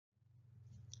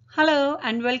Hello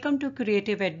and welcome to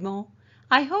Creative Edmo.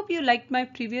 I hope you liked my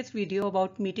previous video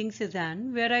about Meeting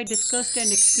Cezanne where I discussed and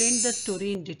explained the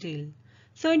story in detail.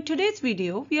 So in today's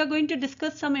video, we are going to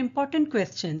discuss some important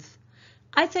questions.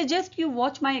 I suggest you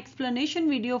watch my explanation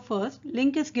video first.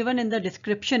 Link is given in the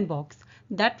description box.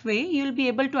 That way you'll be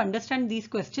able to understand these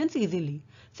questions easily.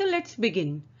 So let's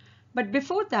begin. But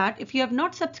before that, if you have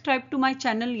not subscribed to my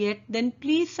channel yet, then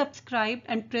please subscribe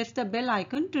and press the bell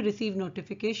icon to receive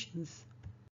notifications.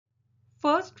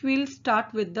 First, we'll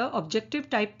start with the objective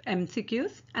type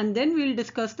MCQs and then we'll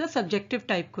discuss the subjective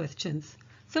type questions.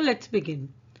 So let's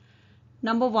begin.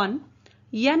 Number 1.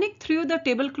 Yannick threw the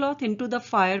tablecloth into the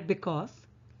fire because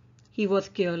he was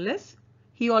careless.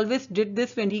 He always did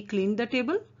this when he cleaned the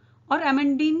table, or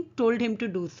Amandine told him to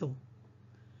do so.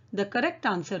 The correct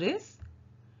answer is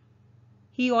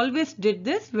he always did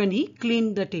this when he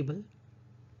cleaned the table.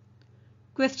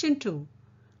 Question 2.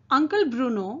 Uncle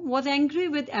Bruno was angry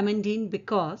with Amandine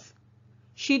because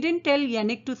she didn't tell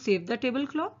Yannick to save the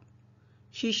tablecloth,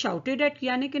 she shouted at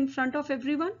Yannick in front of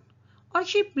everyone, or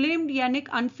she blamed Yannick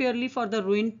unfairly for the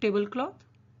ruined tablecloth.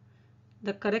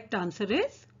 The correct answer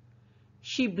is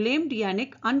she blamed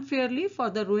Yannick unfairly for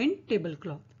the ruined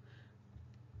tablecloth.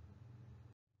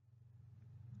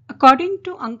 According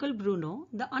to Uncle Bruno,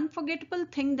 the unforgettable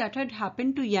thing that had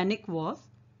happened to Yannick was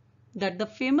that the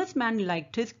famous man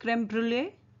liked his creme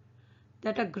brulee,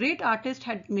 that a great artist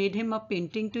had made him a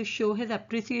painting to show his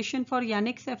appreciation for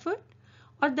Yannick's effort,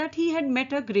 or that he had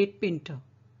met a great painter.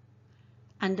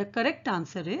 And the correct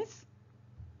answer is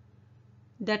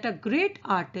that a great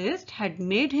artist had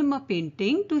made him a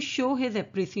painting to show his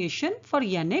appreciation for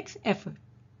Yannick's effort.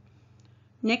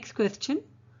 Next question.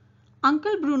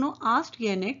 Uncle Bruno asked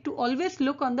Yannick to always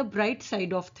look on the bright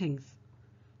side of things.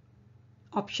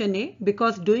 Option A,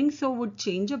 because doing so would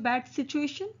change a bad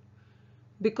situation,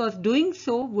 because doing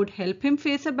so would help him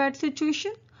face a bad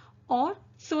situation, or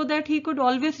so that he could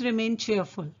always remain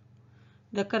cheerful.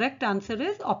 The correct answer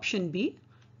is option B,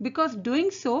 because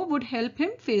doing so would help him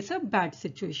face a bad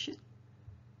situation.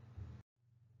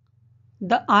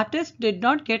 The artist did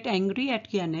not get angry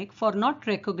at Yannick for not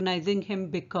recognizing him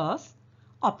because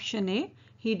option A,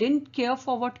 he didn't care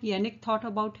for what Yannick thought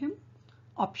about him.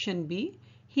 Option B,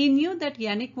 he knew that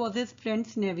Yannick was his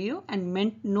friend's nephew and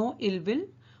meant no ill will.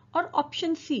 Or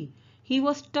option C, he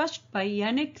was touched by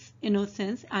Yannick's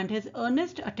innocence and his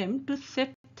earnest attempt to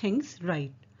set things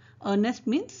right. Earnest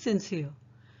means sincere.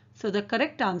 So the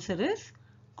correct answer is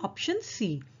option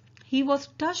C. He was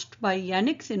touched by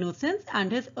Yannick's innocence and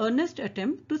his earnest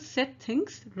attempt to set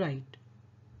things right.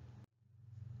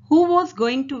 Who was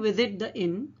going to visit the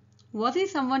inn? Was he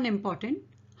someone important?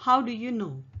 How do you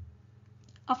know?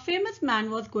 A famous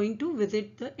man was going to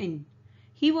visit the inn.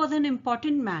 He was an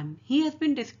important man. He has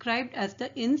been described as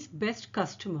the inn's best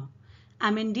customer.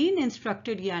 Amandine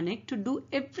instructed Yannick to do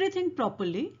everything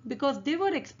properly because they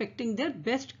were expecting their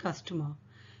best customer.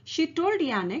 She told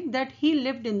Yannick that he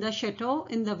lived in the chateau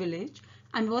in the village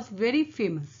and was very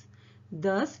famous.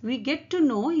 Thus, we get to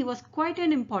know he was quite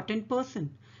an important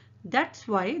person. That's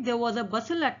why there was a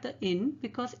bustle at the inn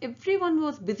because everyone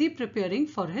was busy preparing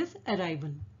for his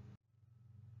arrival.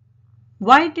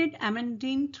 Why did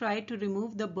Amandine try to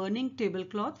remove the burning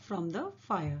tablecloth from the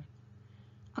fire?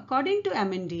 According to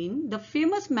Amandine, the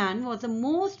famous man was the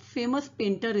most famous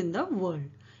painter in the world.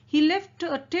 He left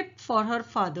a tip for her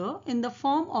father in the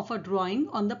form of a drawing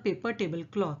on the paper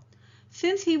tablecloth.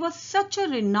 Since he was such a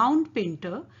renowned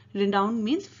painter, renowned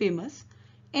means famous,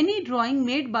 any drawing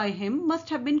made by him must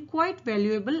have been quite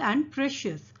valuable and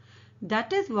precious.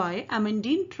 That is why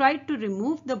Amandine tried to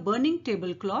remove the burning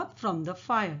tablecloth from the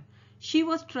fire. She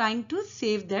was trying to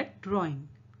save that drawing.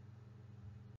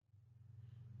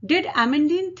 Did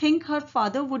Amandine think her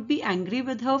father would be angry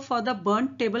with her for the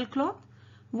burnt tablecloth?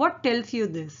 What tells you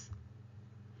this?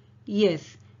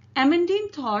 Yes,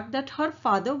 Amandine thought that her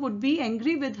father would be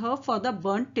angry with her for the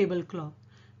burnt tablecloth.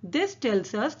 This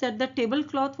tells us that the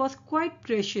tablecloth was quite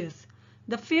precious.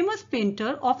 The famous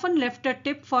painter often left a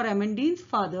tip for Amandine's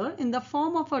father in the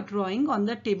form of a drawing on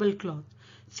the tablecloth.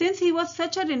 Since he was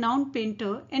such a renowned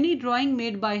painter, any drawing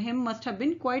made by him must have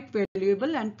been quite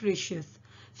valuable and precious.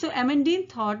 So Amandine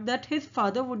thought that his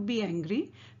father would be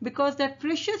angry because that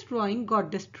precious drawing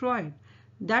got destroyed.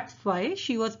 That's why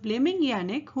she was blaming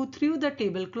Yannick who threw the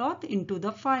tablecloth into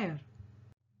the fire.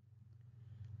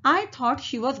 I thought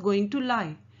she was going to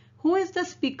lie. Who is the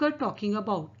speaker talking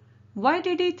about? Why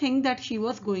did he think that she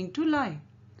was going to lie?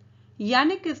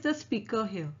 Yannick is the speaker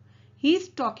here. He is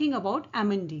talking about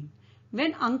Amandine.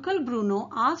 When Uncle Bruno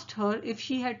asked her if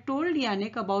she had told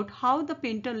Yannick about how the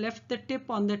painter left the tip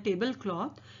on the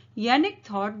tablecloth, Yannick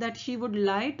thought that she would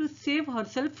lie to save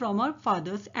herself from her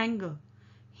father's anger.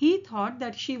 He thought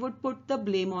that she would put the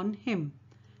blame on him,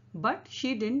 but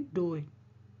she didn't do it.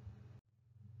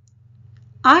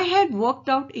 I had worked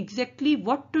out exactly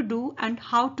what to do and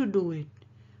how to do it.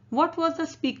 What was the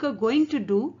speaker going to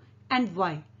do and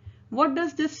why? What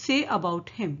does this say about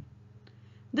him?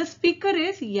 The speaker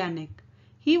is Yannick.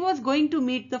 He was going to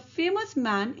meet the famous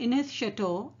man in his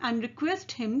chateau and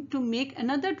request him to make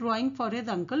another drawing for his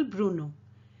uncle Bruno.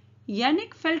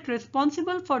 Yannick felt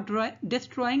responsible for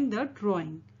destroying the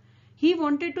drawing. He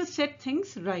wanted to set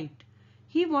things right.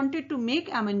 He wanted to make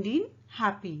Amandine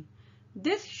happy.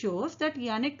 This shows that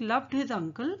Yannick loved his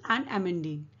uncle and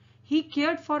Amandine. He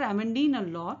cared for Amandine a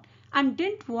lot and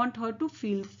didn't want her to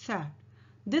feel sad.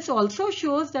 This also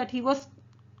shows that he was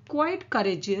quite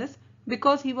courageous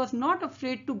because he was not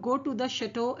afraid to go to the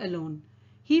chateau alone.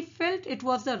 He felt it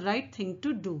was the right thing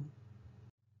to do.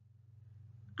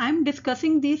 I am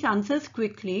discussing these answers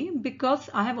quickly because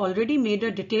I have already made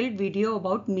a detailed video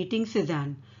about Meeting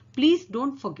Cezanne. Please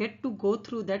don't forget to go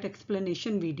through that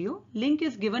explanation video. Link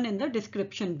is given in the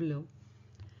description below.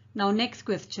 Now next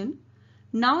question.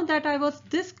 Now that I was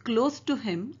this close to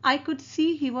him, I could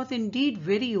see he was indeed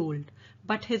very old,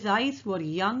 but his eyes were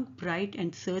young, bright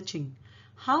and searching.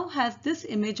 How has this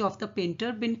image of the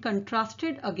painter been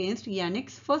contrasted against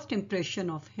Yannick's first impression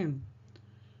of him?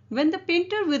 When the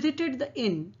painter visited the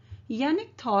inn,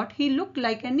 Yannick thought he looked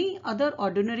like any other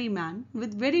ordinary man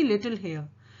with very little hair.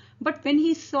 But when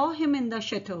he saw him in the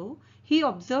chateau, he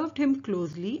observed him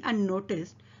closely and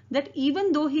noticed that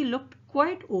even though he looked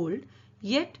quite old,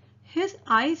 yet his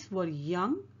eyes were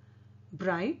young,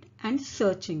 bright and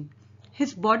searching.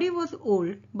 His body was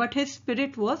old, but his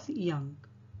spirit was young.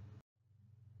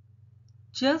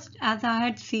 Just as I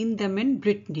had seen them in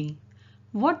Brittany.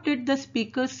 What did the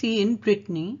speaker see in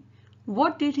Brittany?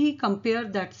 What did he compare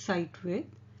that sight with?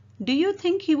 Do you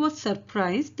think he was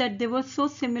surprised that they were so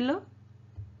similar?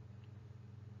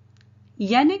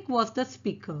 Yannick was the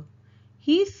speaker.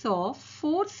 He saw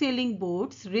 4 sailing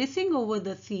boats racing over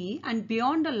the sea and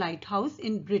beyond a lighthouse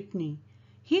in Brittany.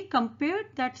 He compared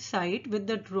that sight with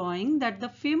the drawing that the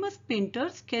famous painter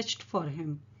sketched for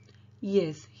him.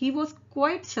 Yes, he was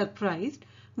quite surprised.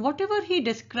 Whatever he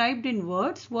described in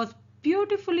words was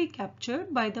beautifully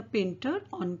captured by the painter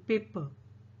on paper.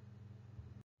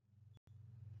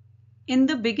 In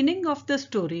the beginning of the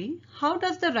story, how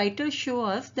does the writer show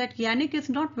us that Yannick is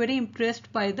not very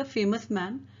impressed by the famous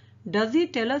man? Does he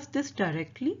tell us this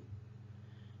directly?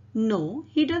 No,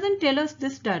 he doesn't tell us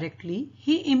this directly.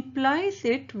 He implies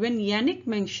it when Yannick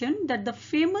mentioned that the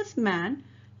famous man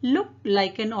looked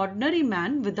like an ordinary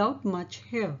man without much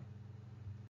hair.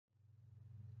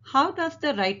 How does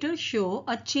the writer show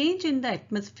a change in the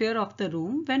atmosphere of the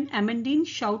room when Amandine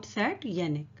shouts at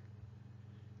Yannick?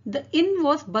 The inn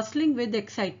was bustling with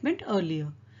excitement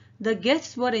earlier. The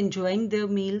guests were enjoying their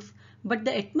meals, but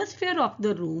the atmosphere of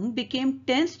the room became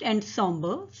tensed and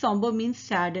somber. Somber means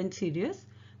sad and serious,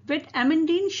 when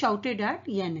Amandine shouted at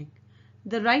Yannick.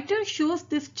 The writer shows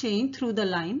this change through the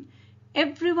line,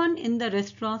 "Everyone in the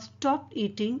restaurant stopped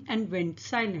eating and went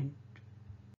silent."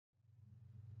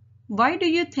 Why do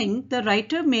you think the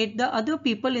writer made the other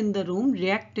people in the room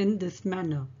react in this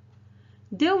manner?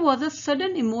 There was a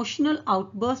sudden emotional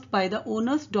outburst by the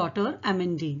owner's daughter,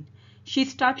 Amandine. She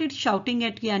started shouting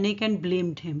at Yannick and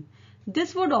blamed him.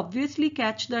 This would obviously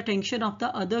catch the attention of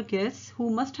the other guests who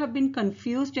must have been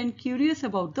confused and curious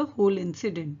about the whole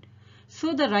incident.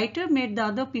 So the writer made the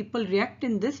other people react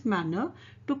in this manner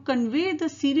to convey the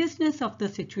seriousness of the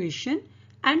situation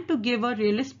and to give a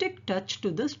realistic touch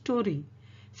to the story.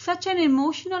 Such an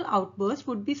emotional outburst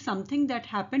would be something that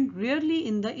happened rarely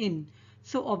in the inn.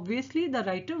 So obviously the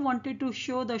writer wanted to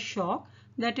show the shock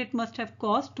that it must have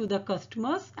caused to the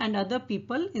customers and other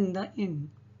people in the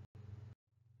inn.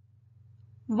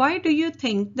 Why do you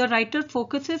think the writer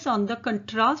focuses on the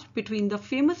contrast between the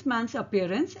famous man's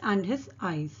appearance and his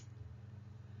eyes?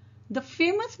 The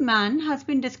famous man has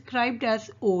been described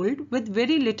as old with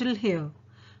very little hair.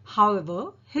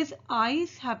 However, his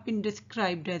eyes have been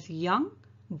described as young,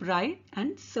 bright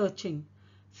and searching.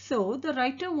 So the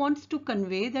writer wants to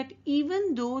convey that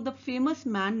even though the famous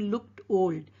man looked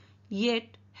old,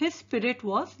 yet his spirit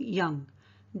was young.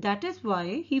 That is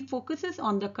why he focuses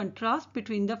on the contrast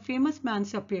between the famous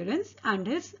man's appearance and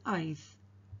his eyes.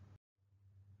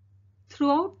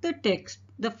 Throughout the text,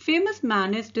 the famous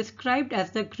man is described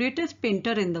as the greatest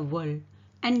painter in the world,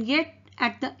 and yet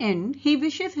at the end he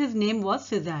wishes his name was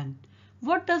Cezanne.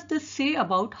 What does this say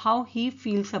about how he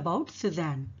feels about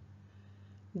Cezanne?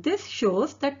 This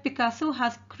shows that Picasso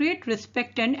has great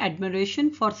respect and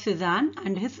admiration for Cezanne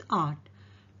and his art.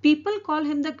 People call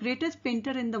him the greatest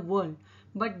painter in the world,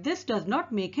 but this does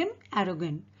not make him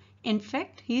arrogant. In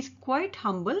fact, he is quite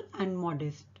humble and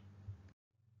modest.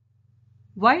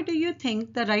 Why do you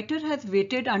think the writer has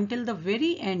waited until the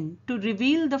very end to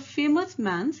reveal the famous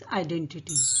man's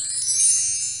identity?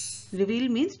 Reveal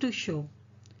means to show.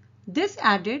 This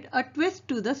added a twist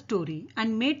to the story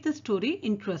and made the story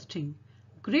interesting.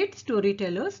 Great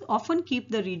storytellers often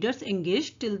keep the readers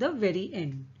engaged till the very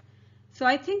end. So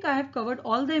I think I have covered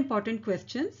all the important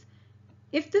questions.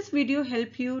 If this video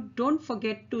helped you, don't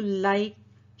forget to like,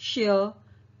 share,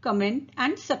 comment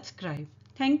and subscribe.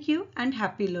 Thank you and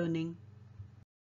happy learning.